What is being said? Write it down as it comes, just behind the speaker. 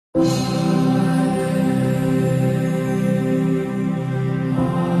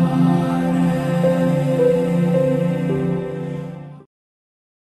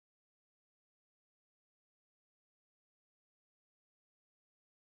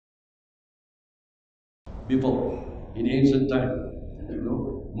before, in ancient time,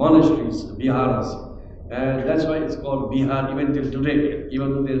 monasteries, viharas. And that's why it's called Bihar even till today, even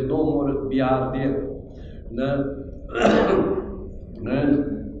though there's no more Bihar there.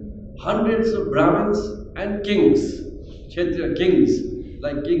 And hundreds of Brahmins and kings, Kshatriya kings,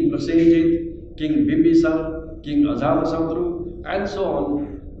 like King Prasenjit, King Bimbisar, King Ajatasattu, and so on,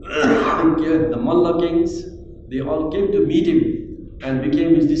 the Malla kings, they all came to meet him and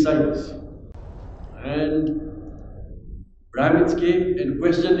became his disciples. And Brahmins came and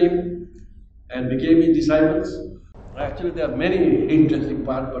questioned him and became his disciples. Actually, there are many interesting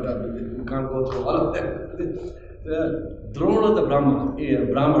parts, but we can't go through all of them. Drona the Brahman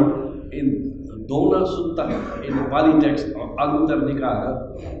in Dona Sutta, in the Pali text of Anuttar Nikaya,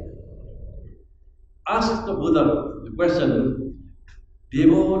 asked the Buddha the question,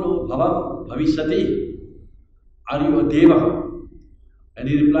 Devo no bhavam bhavisati, are you a deva? And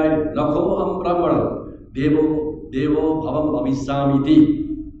he replied, Nakho Brahmana, Devo bhavam bhavisamiti.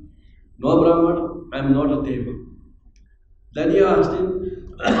 No Brahman, I am not a deva. Then he asked him,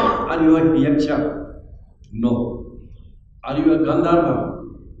 are you a yaksha? No. Are you a Gandharva?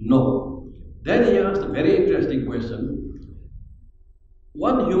 No. Then he asked a very interesting question.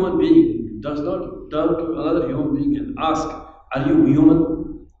 One human being does not turn to another human being and ask, are you human?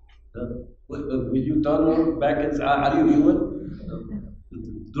 Will you turn around back and say, are you human?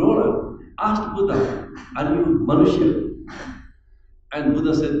 Drona asked Buddha, are you Manushya? And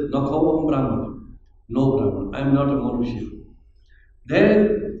Buddha said, Nakho Brahman. No Brahman, I am not a Manushya. Then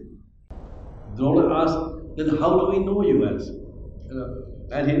Drona asked, then how do we know you as?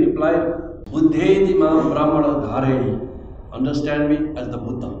 And he replied, Buddheti ma brahmana dhareni. Understand me as the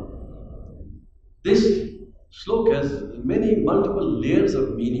Buddha. This sloka has multiple layers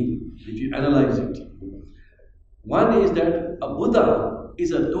of meaning if you analyze it. One is that a Buddha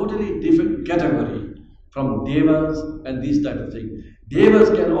is a totally different category from devas and these type of things. Devas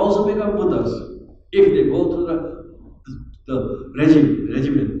can also become Buddhas if they go through the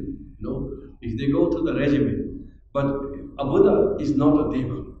regimen. If they go through the regimen. But a Buddha is not a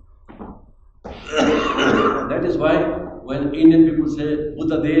deva. That is why when Indian people say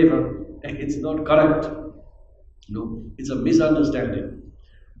Buddha Deva, it's not correct. It's a misunderstanding.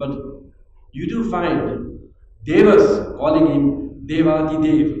 But you do find devas calling him Devati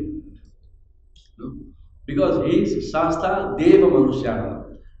Dev. Because he is Shasta Deva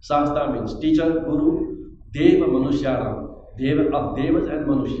Manushyaram. Shasta means teacher, guru, Deva Manushyaram. Deva of Devas and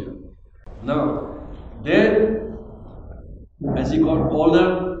Manushya. Now, then, as he got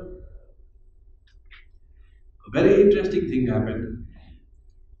older, a very interesting thing happened.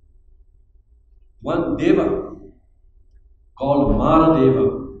 One Deva, called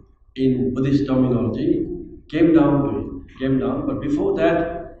Maradeva in Buddhist terminology, came down, but before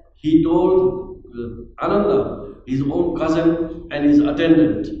that, he told Ananda, his own cousin and his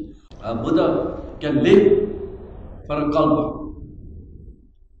attendant, a Buddha can live for a kalpa.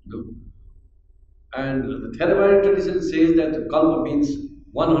 And the Theravada tradition says that kalpa means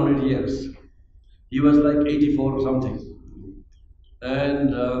 100 years. He was like 84 or something.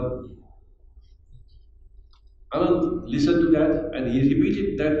 And Anand listened to that and he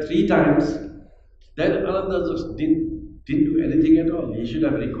repeated that 3 times. Then Ananda just didn't do anything at all. He should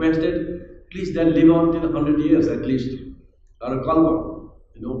have requested, please then live on till 100 years at least, or a kalpa,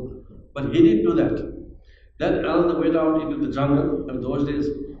 But he didn't do that. Then Ananda went out into the jungle, and those days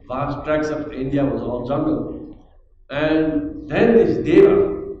vast tracts of India was all jungle. And then this Deva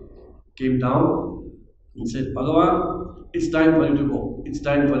came down and said, Bhagavan, it's time for you to go. It's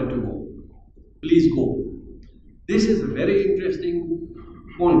time for you to go. Please go. This is a very interesting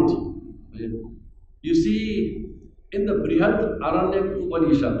point. You see, in the Brihad Aranya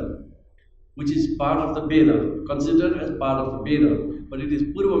Upanishad, which is part of the Veda, considered as part of the Veda, but it is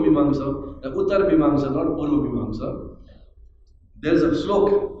Purva Mimamsa, the Uttar Mimamsa, not Purva Mimamsa. There is a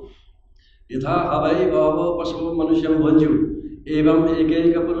sloka. Yatha havai bhava pasvo manusyam bhanju evam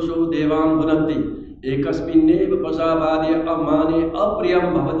ekeka purusho devan bhunati ekasminneva pasavadya amane apriyam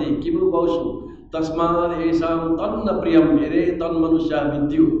bhavati kimu bhaushu tasmad esam tanna priyam ere tan manusya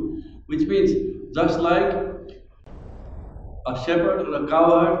vidyu. Which means, just like a shepherd or a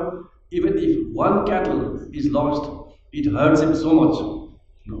cowherd, even if one cattle is lost, it hurts him so much.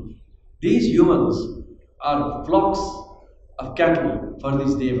 These humans are flocks of cattle for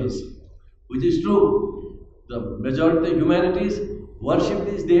these devas, which is true. The majority of humanities worship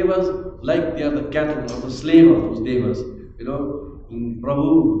these devas like they are the cattle or the slave of those devas.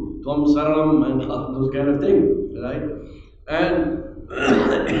 Prabhu, Tvam Saranam, and those kind of things, right? And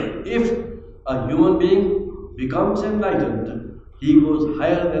if a human being becomes enlightened, he goes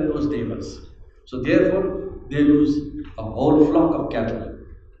higher than those devas. So therefore, they lose a whole flock of cattle.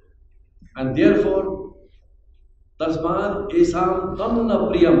 And therefore, Tasmad esam tanna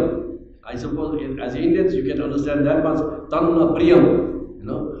priyam. I suppose as Indians you can understand that much. Tanna priyam.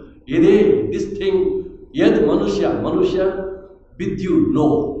 Yede, this thing, yed manusya vidyu, no.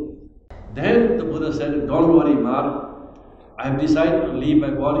 Then the Buddha said, don't worry, Mar, I have decided to leave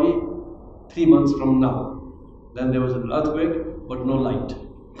my body 3 months from now. Then there was an earthquake, but no light.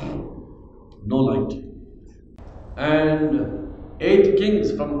 No light. And 8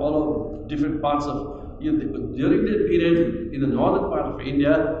 kings from all of different parts of, during that period, in the northern part of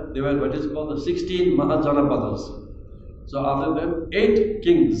India, they were what is called the 16 Mahajanapadas. So after them, 8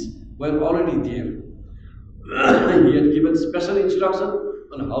 kings were already there. He had given special instruction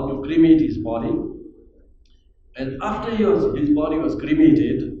on how to cremate his body. And after his body was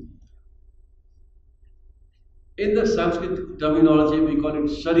cremated, in the Sanskrit terminology we call it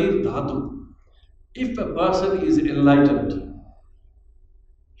Sharir Dhatu. If a person is enlightened,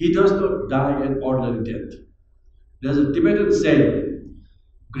 he does not die an ordinary death. There's a Tibetan saying,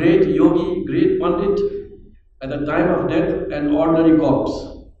 great yogi, great pandit, at the time of death, an ordinary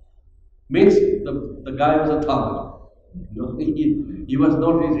corpse. Means the guy was a thug. He was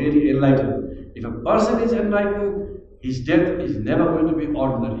not really enlightened. If a person is enlightened, his death is never going to be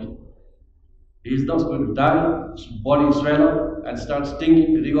ordinary. He is not going to die, body swell up and start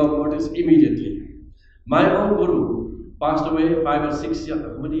stinking rigor mortis immediately. My own guru passed away 5 or 6 years,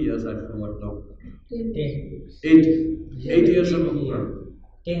 how many years I forgot now? 8 years ago.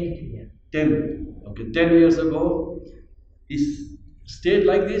 10. Okay, 10 years ago, he stayed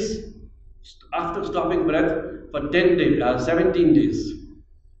like this after stopping breath for 17 days.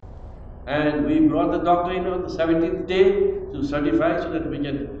 And we brought the doctor in on the 17th day to certify so that we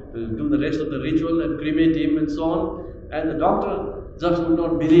can do the rest of the ritual and cremate him and so on. And the doctor just would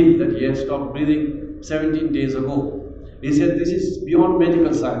not believe that he had stopped breathing 17 days ago. He said, this is beyond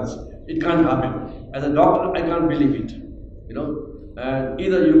medical science. It can't happen. As a doctor, I can't believe it. And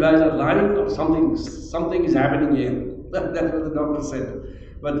either you guys are lying or something is happening here. That's what the doctor said.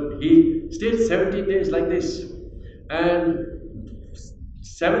 But he stayed 17 days like this. And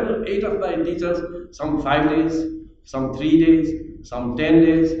 7 or 8 of my teachers, some 5 days, some 3 days, some 10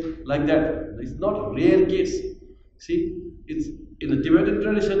 days, like that. It's not a rare case. See, it's in the Tibetan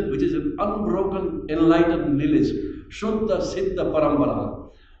tradition, which is an unbroken, enlightened village, Shuddha Siddha Parampara.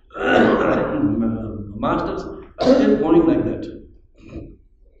 Masters are still going like that.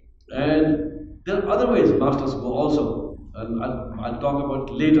 And there are other ways masters go also, and I'll talk about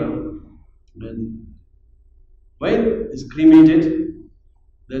it later. When it's cremated,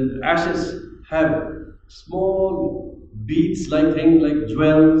 then the ashes have small beads-like things like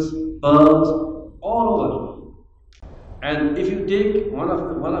jewels, pearls, all over. And if you take one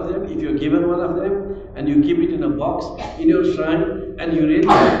of them, if you're given one of them, and you keep it in a box in your shrine, and you really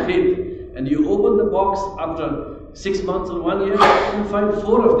have faith, and you open the box after 6 months or 1 year, you'll find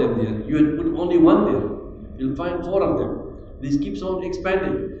 4 of them there. You had put only 1 there. You'll find 4 of them. This keeps on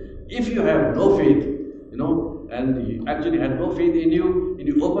expanding. If you have no faith, and you actually had no faith in you, and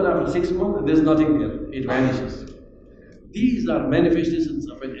you open after 6 months, and there's nothing there. It vanishes. These are manifestations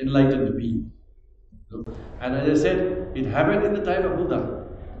of an enlightened being. And as I said, it happened in the time of Buddha,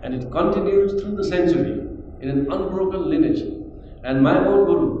 and it continues through the century in an unbroken lineage. And my own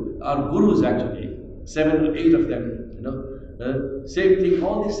guru, our gurus actually, 7 or 8 of them, same thing,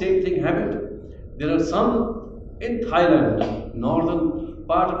 all the same thing happened. There are some in Thailand, northern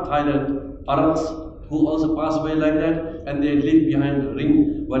part of Thailand, Arats, who also pass away like that, and they leave behind a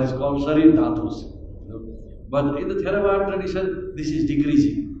ring, what is called Sharir Dhatus. But in the Theravada tradition, this is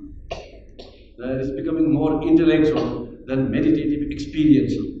decreasing. It's becoming more intellectual than meditative,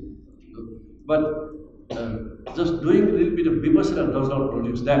 experiential. But just doing a little bit of vipassana does not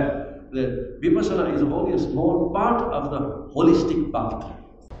produce that. The vipassana is only a small part of the holistic path.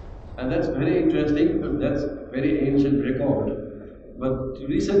 And that's very interesting, because that's very ancient record. But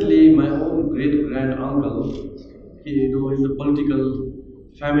recently, my own great-grand-uncle, in the political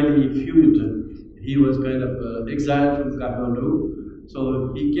family feud, he was kind of exiled from Kathmandu. So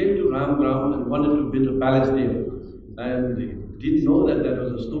he came to Ramgram and wanted to build a palace there. And he didn't know that that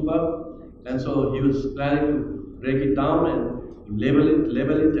was a stupa. And so he was planning to break it down and level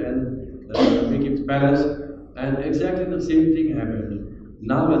it and make it palace. And exactly the same thing happened.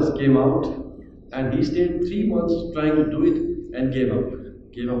 Nagas came out and he stayed 3 months trying to do it and gave up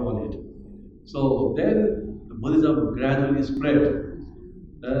on it. So then the Buddhism gradually spread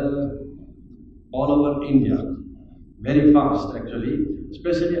all over India. Very fast actually,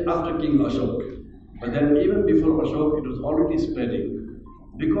 especially after King Ashok. But then even before Ashok, it was already spreading.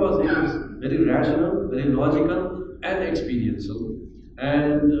 because it is very rational, very logical, and experiential.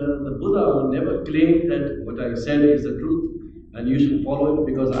 And the Buddha never claimed that what I said is the truth and you should follow it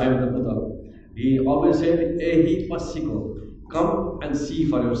because I am the Buddha. He always said, Ehi passiko, come and see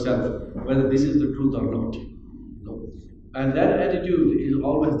for yourself whether this is the truth or not. No? And that attitude is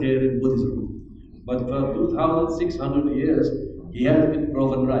always there in Buddhism. But for 2,600 years, he has been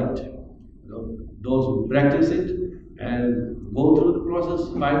proven right. Those who practice it and go through the process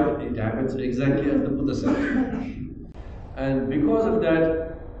find that it happens exactly as the Buddha said. And because of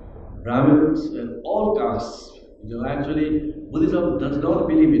that, Brahmins and all castes, actually Buddhism does not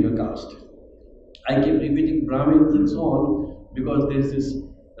believe in a caste. I keep repeating Brahmins and so on because there's this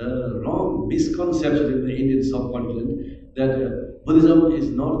wrong misconception in the Indian subcontinent that Buddhism is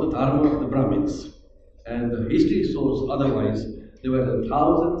not the dharma of the Brahmins. And the history shows otherwise. There were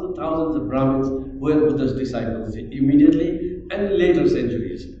thousands and thousands of Brahmins who were Buddha's disciples immediately and in later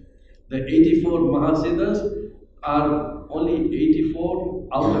centuries. The 84 Mahasiddhas are only 84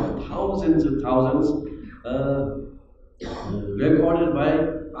 out of thousands and thousands recorded by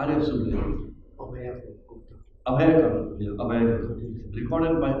Arya Sudra. Abhayakar.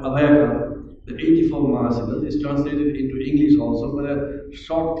 Recorded by Abhayakar, the 84 Mahasiddhas is translated into English also, but there are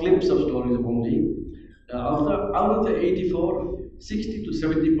short clips of stories only. Out of the 84, 60 to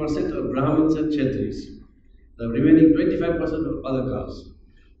 70% are Brahmins and Kshatris. The remaining 25% are other castes.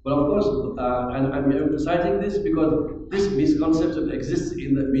 But of course, and I'm emphasizing this because this misconception exists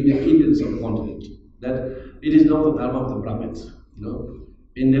in the Indian subcontinent, that it is not the dharma of the Brahmins.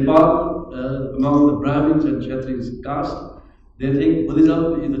 In Nepal, among the Brahmins and Kshatris caste, they think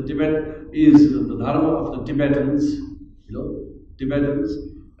Buddhism in the Tibet is the dharma of the Tibetans, Tibetans,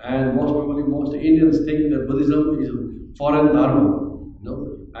 and most probably most Indians think that Buddhism is a foreign dharma,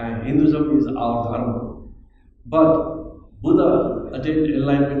 and Hinduism is our dharma. But Buddha attained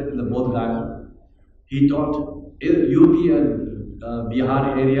enlightenment in the Bodhi Gaya. He taught in UP and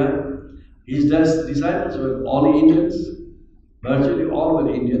Bihar area. His disciples were all Indians, virtually all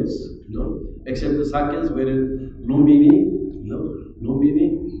were Indians, except the Sakyas were in Lumbini,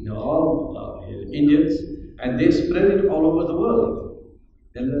 Lumbini, all Indians, and they spread it all over the world.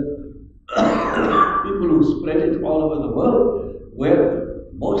 And the people who spread it all over the world were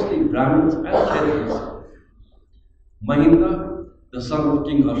mostly Brahmins and Kshatris. Mahinda, the son of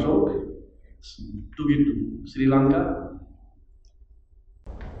King Ashok, took it to Sri Lanka.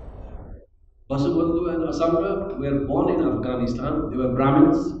 Vasubandhu and Asanga were born in Afghanistan. They were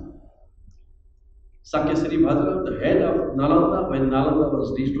Brahmins. Sakya Sribhadra, the head of Nalanda, when Nalanda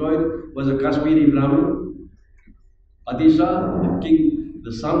was destroyed, was a Kashmiri Brahmin. Adisha,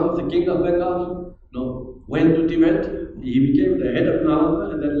 the son of the king of Bengal, went to Tibet. He became the head of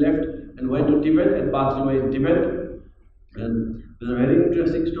Nalanda and then left and went to Tibet and passed away in Tibet. And there's a very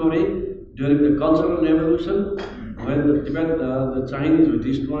interesting story. During the Cultural Revolution, when the Chinese were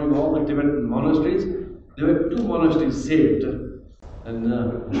destroying all the Tibetan monasteries, there were two monasteries saved. And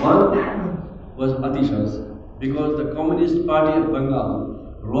one was Atisha's, because the Communist Party of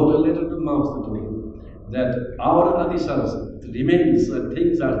Bengal wrote a letter to Mao Zedong that our Atisha's remains and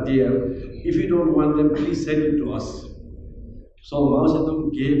things are there. If you don't want them, please send it to us. So Mao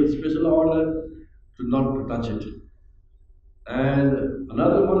Zedong gave a special order not to touch it. And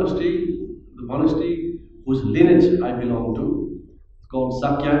another monastery, the monastery whose lineage I belong to, it's called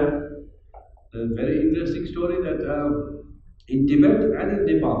Sakya. A very interesting story that in Tibet and in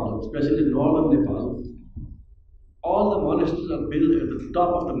Nepal, especially in northern Nepal, all the monasteries are built at the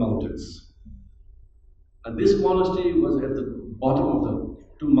top of the mountains. And this monastery was at the bottom of the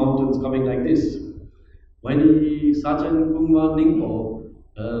two mountains coming like this. When Sachen Kungwa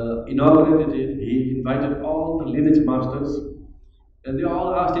Ningpo inaugurated it, he invited all the lineage masters and they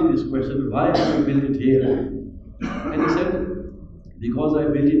all asked him this question, why have you built it here? And he said, because I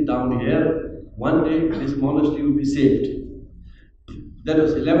built it down here, one day this monastery will be saved. That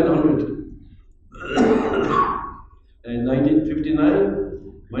was 1100. In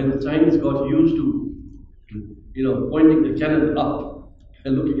 1959, when the Chinese got used to, pointing the cannon up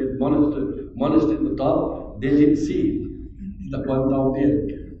and looking at monastery in the top, they didn't see the one down there,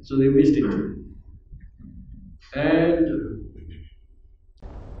 so they missed it. And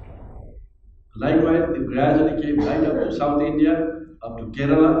likewise, they gradually came right up to South India, up to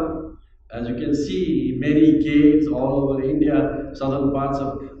Kerala. As you can see, many caves all over India, southern parts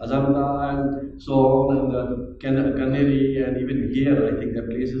of Ajanta and so on, and the Kaneri, and even here, I think there are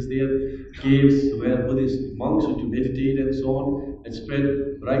places there, caves where Buddhist monks used to meditate and so on, and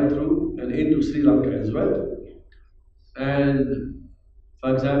spread right through and into Sri Lanka as well. And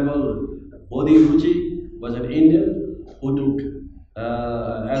for example, Bodhi was an Indian who took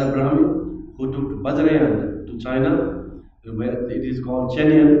that Brahmin who took Vajrayana to China, where it is called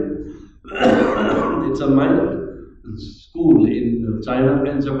Chenyan. It's a minor school in China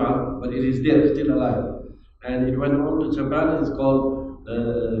and Japan, but it is there, still alive. And it went on to Japan. It's called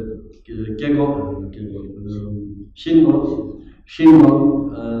Shingon. Shu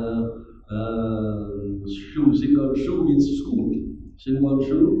means school. Shingon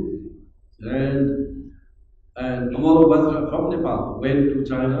Shu. And Amol Bhadra from Nepal went to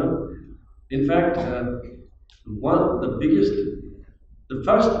China. In fact, the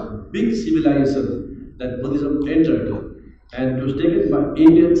first big civilization that Buddhism entered and was taken by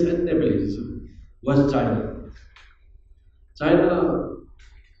Indians and Nepalese was China. China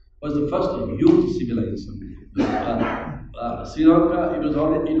was the first huge civilization. Sri Lanka, it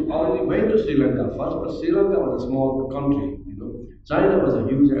already went to Sri Lanka first, but Sri Lanka was a small country. China was a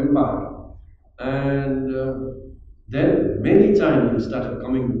huge empire. And then many Chinese started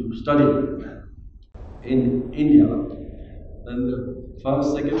coming to study in India. And the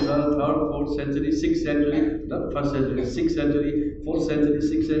first, second, third, fourth century, 6th century, not first century, 6th century, 4th century,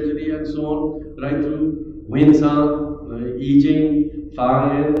 6th century, and so on, right through Wensan, I Ching, Fa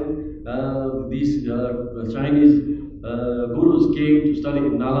Yen. These Chinese gurus came to study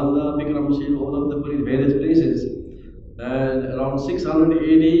in Nalanda, Bikramshil, all of the various places. And around 600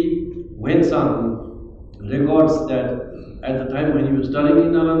 AD, Wensan records that at the time when he was studying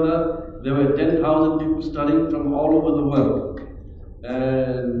in Nalanda, there were 10,000 people studying from all over the world.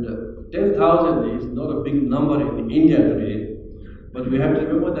 And 10,000 is not a big number in India today, but we have to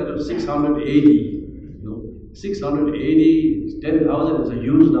remember that it was 600 AD. 600 AD, 10,000 is a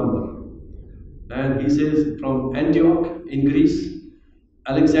huge number. And he says from Antioch in Greece,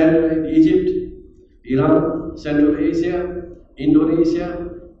 Alexandria in Egypt, Iran, Central Asia, Indonesia,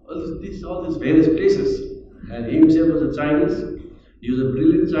 all these various places. And he himself was a Chinese. He was a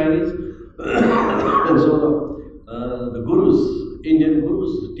brilliant Chinese. And so the gurus, Indian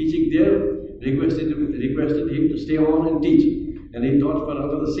gurus teaching there, requested him to stay on and teach. And he taught for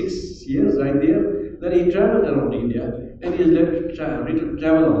another 6 years right there. Then he traveled around India and he has written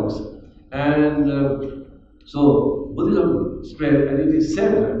travelogues. And so Buddhism spread, and it is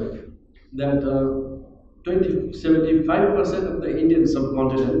said that 75% of the Indian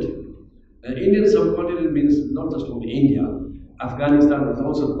subcontinent, Indian subcontinent means not just only India, Afghanistan is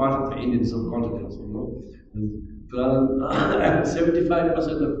also part of the Indian subcontinent,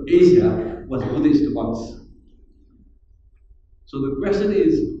 75% of Asia was Buddhist once. So the question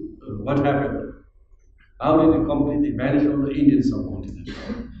is, what happened? How did it completely vanish from the Indian subcontinent?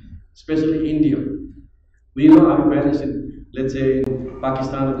 Especially India. We know how it vanished in, let's say,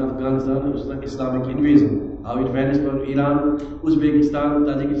 Pakistan and Afghanistan, it was like Islamic invasion. How it vanished from Iran, Uzbekistan,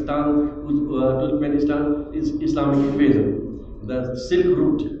 Tajikistan, Turkmenistan is Islamic invasion. The Silk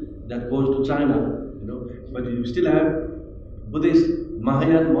Route that goes to China, but you still have Buddhist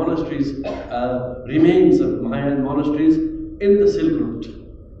Mahayan monasteries, remains of Mahayan monasteries in the Silk Route,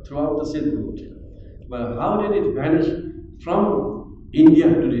 throughout the Silk Route. Well, how did it vanish from India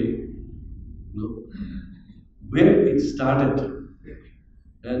today? Where it started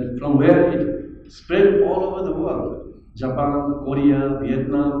and from where it spread all over the world. Japan, Korea,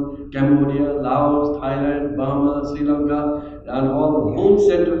 Vietnam, Cambodia, Laos, Thailand, Burma, Sri Lanka, and all the whole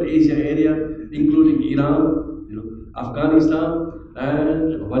Central Asia area, including Iran, Afghanistan,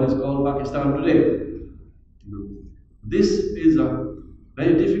 and what is called Pakistan today. This is a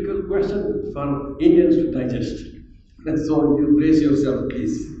very difficult question for Indians to digest. And so you brace yourself,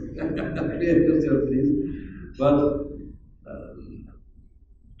 please. Brace yourself, please. But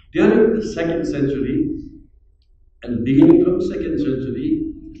during the 2nd century and beginning from 2nd century,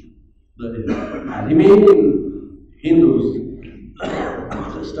 the remaining Hindus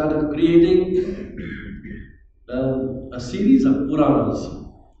started creating a series of Puranas: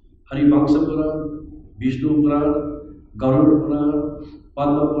 Harivamsa Puran, Vishnu Puran, Garuda Puran,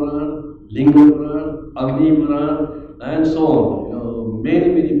 Padma Puran, Linga Puran, Agni Puran, and so on.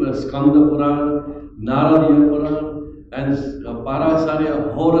 Many Puranas, Skanda Puran, Naradiya Puran, and Parasarya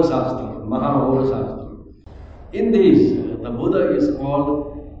Hora Shastra, Mahahora Shastra. In these, the Buddha is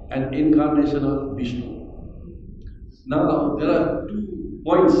called an incarnation of Vishnu. Now, there are 2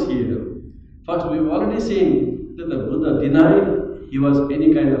 points here. First, we've already seen that the Buddha denied he was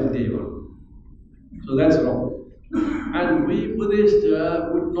any kind of deva. So that's wrong. And we Buddhists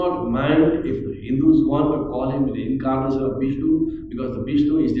would not mind if the Hindus want to call him the incarnation of Vishnu, because the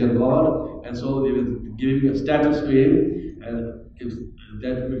Vishnu is their God, and so they will give a status to him, and if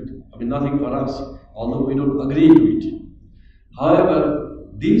that will, nothing for us, although we don't agree to it. However,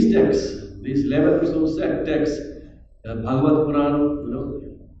 these texts, these 11 or so texts, Bhagavad Puran,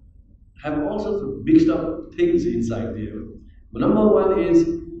 have all sorts of mixed up things inside there. Number one is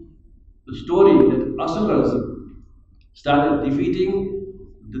the story that Asuras started defeating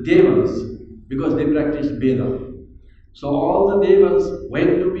the Devas because they practiced Veda. So all the Devas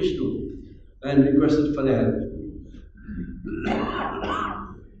went to Vishnu and requested for help.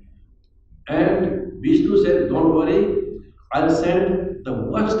 And Vishnu said, don't worry, I'll send the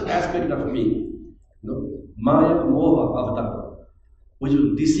worst aspect of me, Maya Moha Avatar, which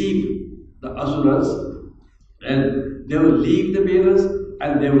will deceive the Asuras, and they will leave the Vedas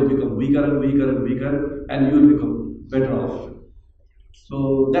and they will become weaker and weaker and weaker, and you will become better off.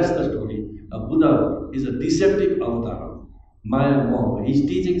 So that's the story. A Buddha is a deceptive avatar, Maya Moha. His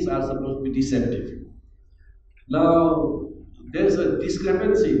teachings are supposed to be deceptive. Now, there's a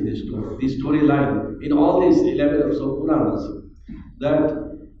discrepancy in this storyline, in all these 11 or so Puranas,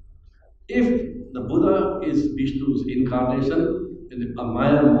 that if the Buddha is Vishnu's incarnation, a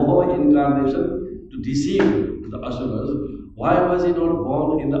Maya Moha incarnation to deceive the Asuras, why was he not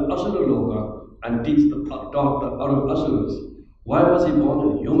born in the Asura Loka and taught the other Asuras? Why was he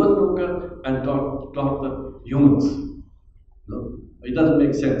born in human Loka and taught the humans? No, it doesn't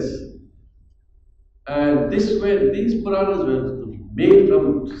make sense. And these Puranas were made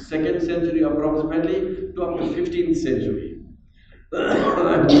from 2nd century approximately to up to 15th century.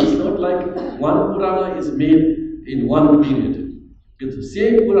 And it's not like one Purana is made in one period. Because the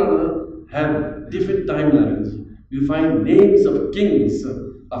same Purana have different timelines. You find names of kings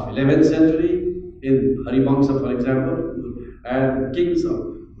of 11th century in Harivamsa, for example, and kings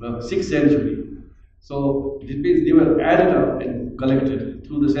of 6th century. So it means they were added up and collected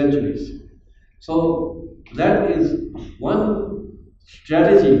through the centuries. So that is one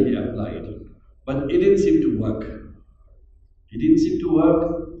strategy he applied, but it didn't seem to work. It didn't seem to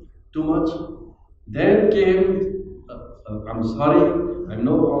work too much. Then came, I'm sorry, I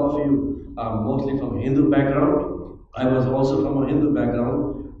know all of you are mostly from Hindu background. I was also from a Hindu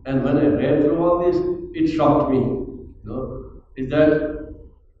background, and when I read through all this, it shocked me. Is that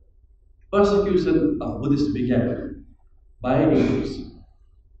persecution of Buddhists began by Hindus.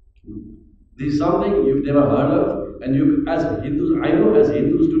 This is something you've never heard of, and you, as Hindus, I know as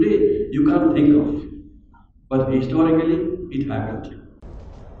Hindus today, you can't think of. But historically, it happened.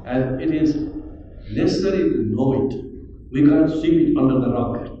 And it is necessary to know it. We can't sweep it under the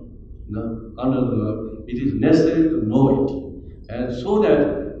rug. It is necessary to know it. And so that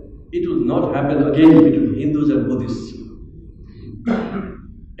it will not happen again between Hindus and Buddhists.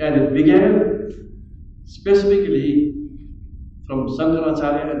 And it began specifically from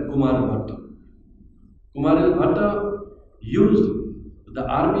Sankaracharya and Kumara Bhatta. Kumara Bhatta used the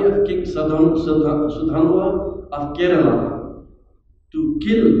army of King Sudhanva of Kerala to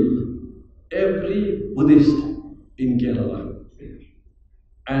kill every Buddhist in Kerala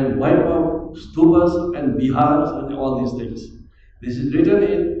and wipe out stupas and bihars and all these things. This is written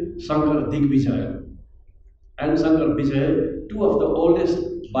in Sankara Digvijaya and Sankara Vijaya, two of the oldest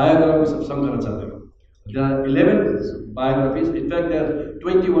biographies of Sankaracharya. There are 11 biographies, in fact there are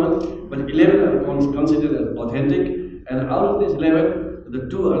 21, but 11 are considered as authentic, and out of these 11, the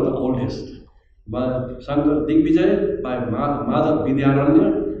two are the oldest. Sankara Digvijaya by Madhav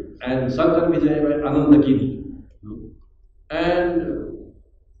Vidyadhara and Sankara Vijaya by Anandagiri. And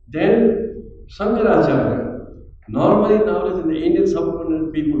then Sankaracharya, normally nowadays in the Indian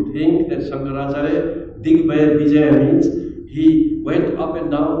subcontinent people think that Sankaracharya Digvijaya means he went up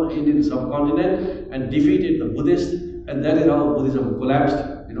and down the Indian subcontinent and defeated the Buddhists, and that is how Buddhism collapsed,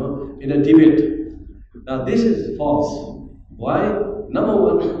 in a Tibet. Now this is false. Why? Number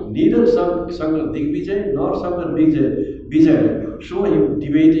one, neither Sankara Digvijaya nor Sankara Vijaya show him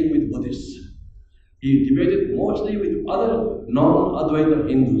debating with Buddhists. He debated mostly with other non-Advaita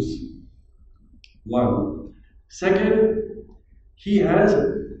Hindus. One. Second, he has,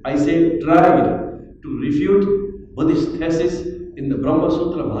 tried to refute Buddhist thesis in the Brahma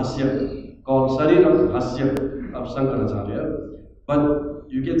Sutra Bhashya called Sarira Bhashya of Sankaracharya, but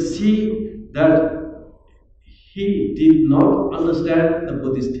you can see that he did not understand the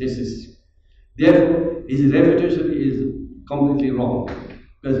Buddhist thesis. Therefore, his refutation is completely wrong,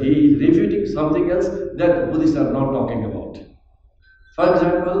 because he is refuting something else that Buddhists are not talking about. For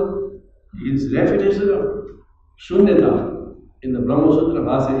example, his refutation of Shunyata in the Brahma Sutra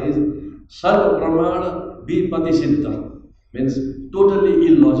Bhashya is Sarva Pramana Vipati Siddha, means totally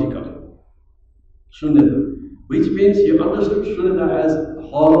illogical. Shunyata, which means he understood Shunyata as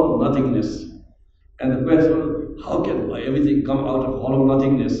hollow nothingness. And the question, how can everything come out of hollow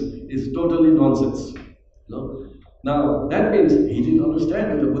nothingness, is totally nonsense. Now, that means he didn't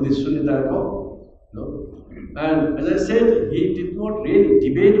understand the Buddhist Shunyata at all. And as I said, he did not really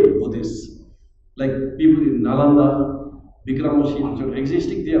debate with Buddhists. Like people in Nalanda, Bikramashil, which are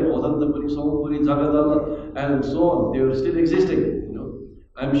existing there, Odantapuri, Somapuri, Jagadala, and so on, they are still existing.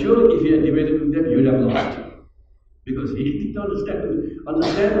 I'm sure if he had debated with them, he would have lost. Because he did not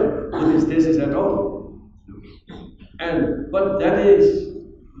understand Buddhist thesis at all. But that is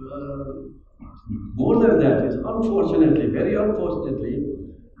more than that. Is unfortunately, very unfortunately,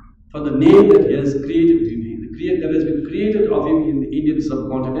 for the name that he has created, that has been created of him in the Indian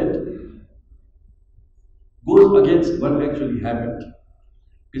subcontinent, goes against what actually happened.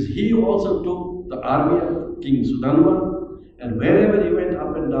 Because he also took the army of King Sudanma, and wherever he went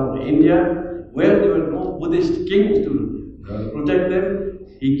up and down India, where there were no Buddhist kings to protect them,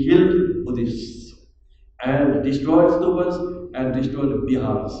 he killed Buddhists and destroyed stupas and destroyed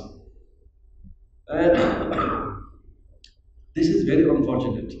bihars. And this is very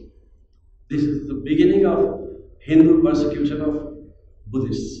unfortunate. This is the beginning of Hindu persecution of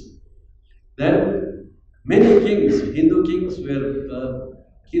Buddhists. Then many kings, Hindu kings, were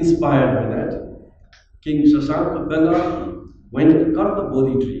inspired by that. King Shashank of Bengal went and cut the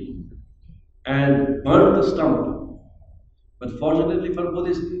Bodhi tree and burned the stump. But fortunately for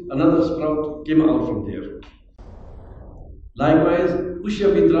Buddhists, another sprout came out from there. Likewise,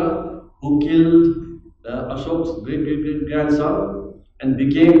 Pushyamitra, who killed Ashok's great-great-grandson and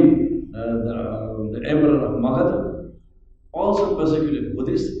became the emperor of Magadha, also persecuted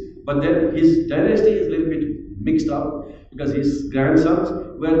Buddhists, but then his dynasty is a little bit mixed up because his grandsons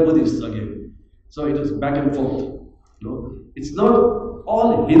were Buddhists again. So it was back and forth. It's not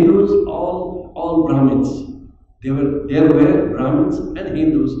all Hindus, all Brahmins. There were Brahmins and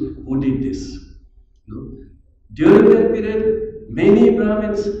Hindus who did this. During that period, many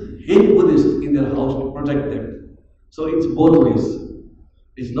Brahmins hid Buddhists in their house to protect them. So it's both ways.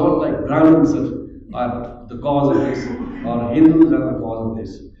 It's not like Brahmins are the cause of this or Hindus are the cause of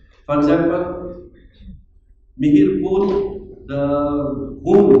this. For example, Mihirpur, the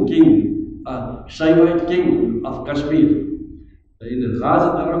Hun king, Shaivite king of Kashmir, in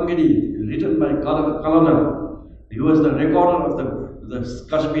Rajtarangani, written by Kalana, he was the recorder of the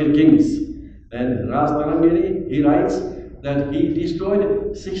Kashmir kings. And Rajtarangani, he writes that he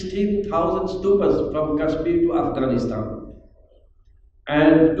destroyed 16,000 stupas from Kashmir to Afghanistan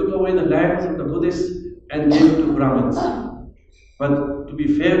and took away the lands of the Buddhists and gave it to Brahmins. But to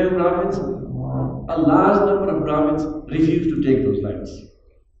be fair to Brahmins, a large number of Brahmins refused to take those lands.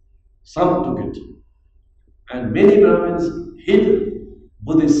 Some took it. And many Brahmins hid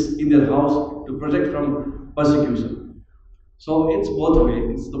Buddhists in their house to protect from persecution. So it's both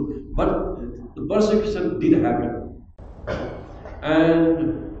ways. But the persecution did happen.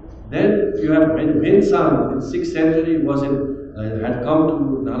 And then you have when Vinsan in 6th century had come to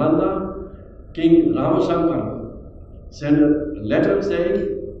Nalanda, King Ramashankar sent a letter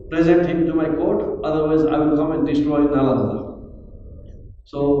saying, present him to my court, otherwise I will come and destroy Nalanda.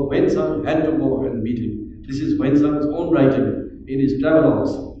 So Vinsan had to go and meet him. This is Vinsan's own writing in his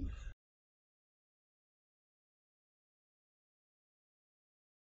travelogues.